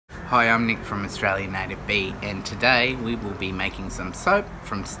Hi, I'm Nick from Australian Native Bee, and today we will be making some soap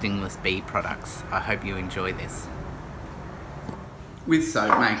from Stingless bee products. I hope you enjoy this. With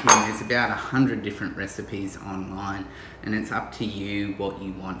soap making, there's about 100 different recipes online, and it's up to you what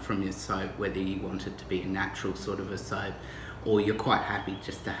you want from your soap, whether you want it to be a natural sort of a soap or you're quite happy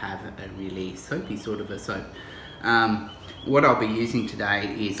just to have a really soapy sort of a soap. What I'll be using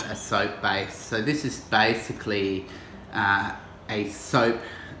today is a soap base. So this is basically a soap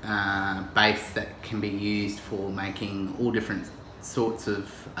base that can be used for making all different sorts of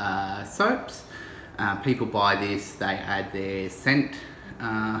soaps. People buy this, they add their scent,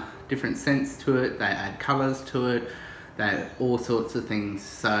 different scents to it, they add colours to it, they add all sorts of things.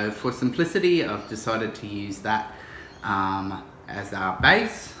 So for simplicity, I've decided to use that as our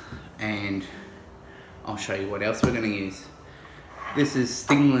base, and I'll show you what else we're going to use. This is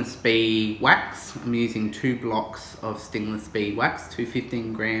Stingless bee wax. I'm using 2 blocks of Stingless bee wax, 2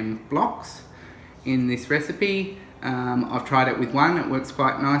 15-gram blocks in this recipe. I've tried it with 1, it works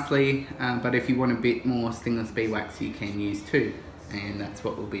quite nicely, but if you want a bit more Stingless bee wax you can use 2, and that's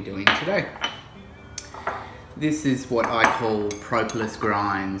what we'll be doing today. This is what I call propolis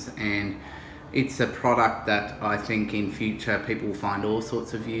grinds, and it's a product that I think in future people will find all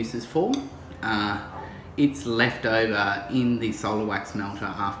sorts of uses for. It's left over in the solar wax melter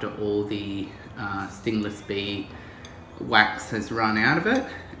after all the Stingless bee wax has run out of it,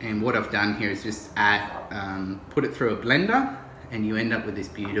 and what I've done here is just put it through a blender, and you end up with this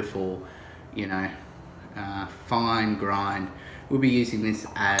beautiful, fine grind. We'll be using this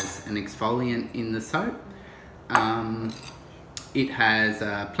as an exfoliant in the soap. It has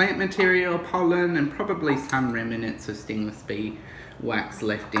plant material, pollen, and probably some remnants of Stingless bee wax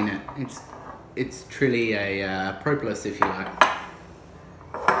left in it. It's truly a propolis, if you like.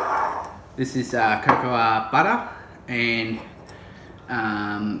 This is cocoa butter, and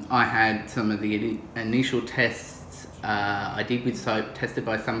I had some of the initial tests I did with soap tested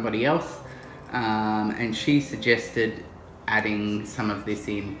by somebody else, and she suggested adding some of this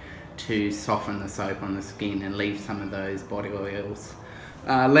in to soften the soap on the skin and leave some of those body oils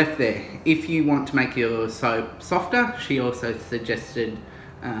left there. If you want to make your soap softer, she also suggested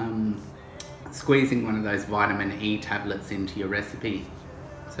squeezing one of those vitamin E tablets into your recipe.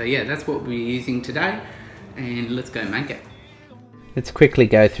 So yeah, that's what we're using today, and let's go make it. Let's quickly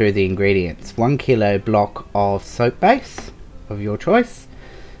go through the ingredients. 1 kilo block of soap base of your choice,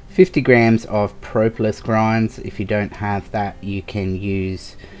 50 grams of propolis grinds. If you don't have that, you can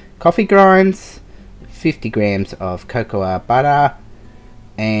use coffee grinds, 50 grams of cocoa butter,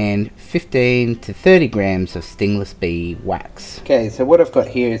 and 15 to 30 grams of Stingless bee wax. Okay, so what I've got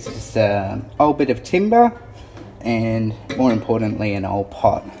here is just an old bit of timber, and more importantly an old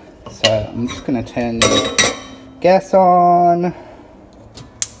pot. So I'm just going to turn the gas on.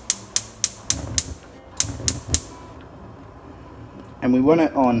 And we want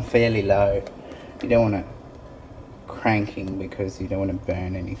it on fairly low. You don't want it cranking because you don't want to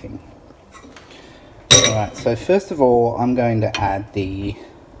burn anything. Alright, so first of all I'm going to add the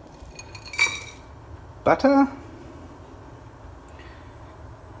butter,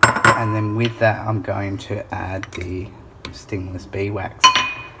 and then with that I'm going to add the Stingless bee wax,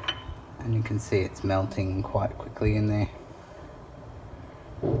 and you can see it's melting quite quickly in there.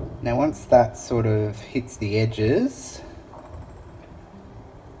 Now once that sort of hits the edges,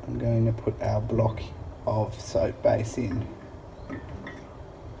 I'm going to put our block of soap base in.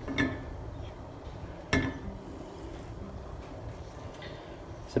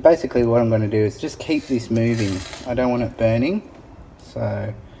 So basically what I'm going to do is just keep this moving. I don't want it burning,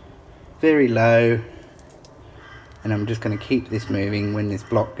 so very low, and I'm just going to keep this moving. When this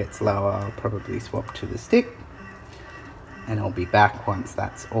block gets lower, I'll probably swap to the stick, and I'll be back once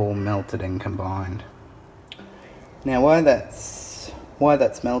that's all melted and combined. Now while that's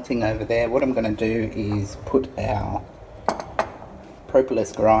melting over there, what I'm going to do is put our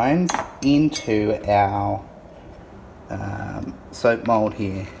propolis grinds into our soap mold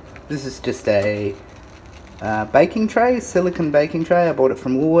here. This is just a baking tray, silicone baking tray. I bought it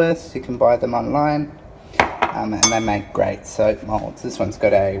from Woolworths. You can buy them online, and they make great soap molds. This one's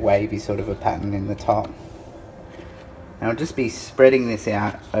got a wavy sort of a pattern in the top. Now I'll just be spreading this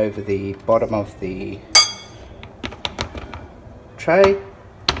out over the bottom of the tray,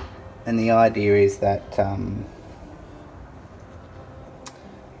 and the idea is that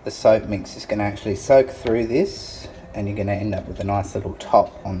the soap mix is going to actually soak through this, and you're going to end up with a nice little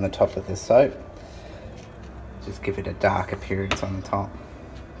top on the top of the soap. Just give it a dark appearance on the top.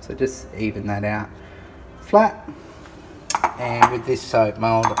 So just even that out flat. And with this soap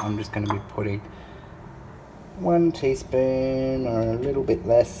mold, I'm just going to be putting 1 teaspoon or a little bit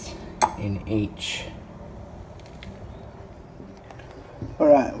less in each.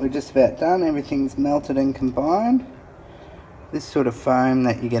 Alright, we're just about done. Everything's melted and combined. This sort of foam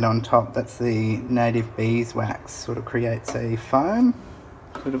that you get on top, that's the native beeswax, sort of creates a foam,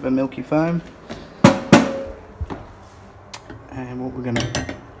 sort of a milky foam. And what we're going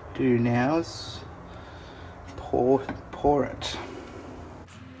to do now is pour it.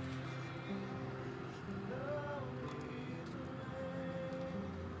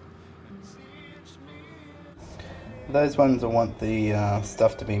 Those ones I want the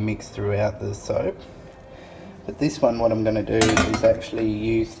stuff to be mixed throughout the soap. But this one, what I'm going to do is actually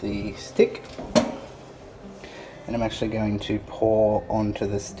use the stick, and I'm actually going to pour onto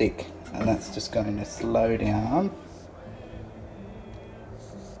the stick, and that's just going to slow down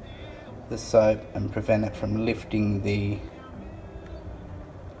the soap and prevent it from lifting the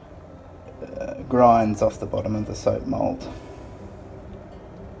grinds off the bottom of the soap mould.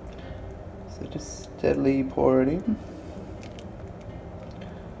 So just steadily pour it in.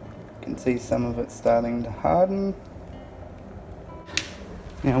 You can see some of it starting to harden.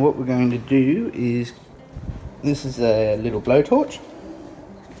 Now what we're going to do is, this is a little blowtorch,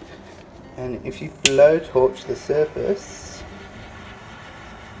 and if you blowtorch the surface,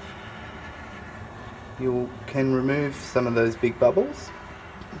 you can remove some of those big bubbles.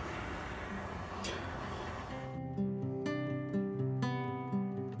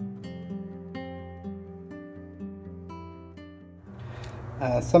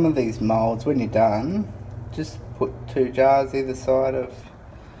 Some of these moulds, when you're done, just put 2 jars either side of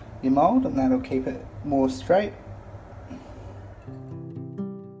your mould, and that'll keep it more straight.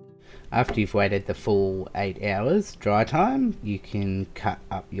 After you've waited the full 8 hours dry time, you can cut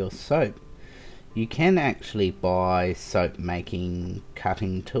up your soap. You can actually buy soap making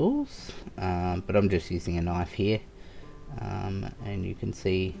cutting tools, but I'm just using a knife here, and you can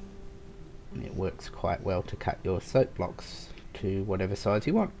see it works quite well to cut your soap blocks to whatever size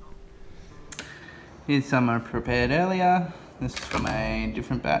you want. Here's some I prepared earlier. This is from a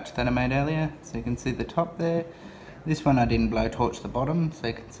different batch that I made earlier, so you can see the top there. This one I didn't blowtorch the bottom, so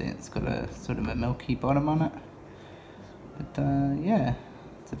you can see it's got a sort of a milky bottom on it. But yeah,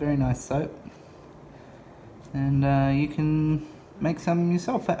 it's a very nice soap, and you can make some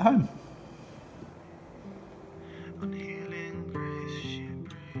yourself at home.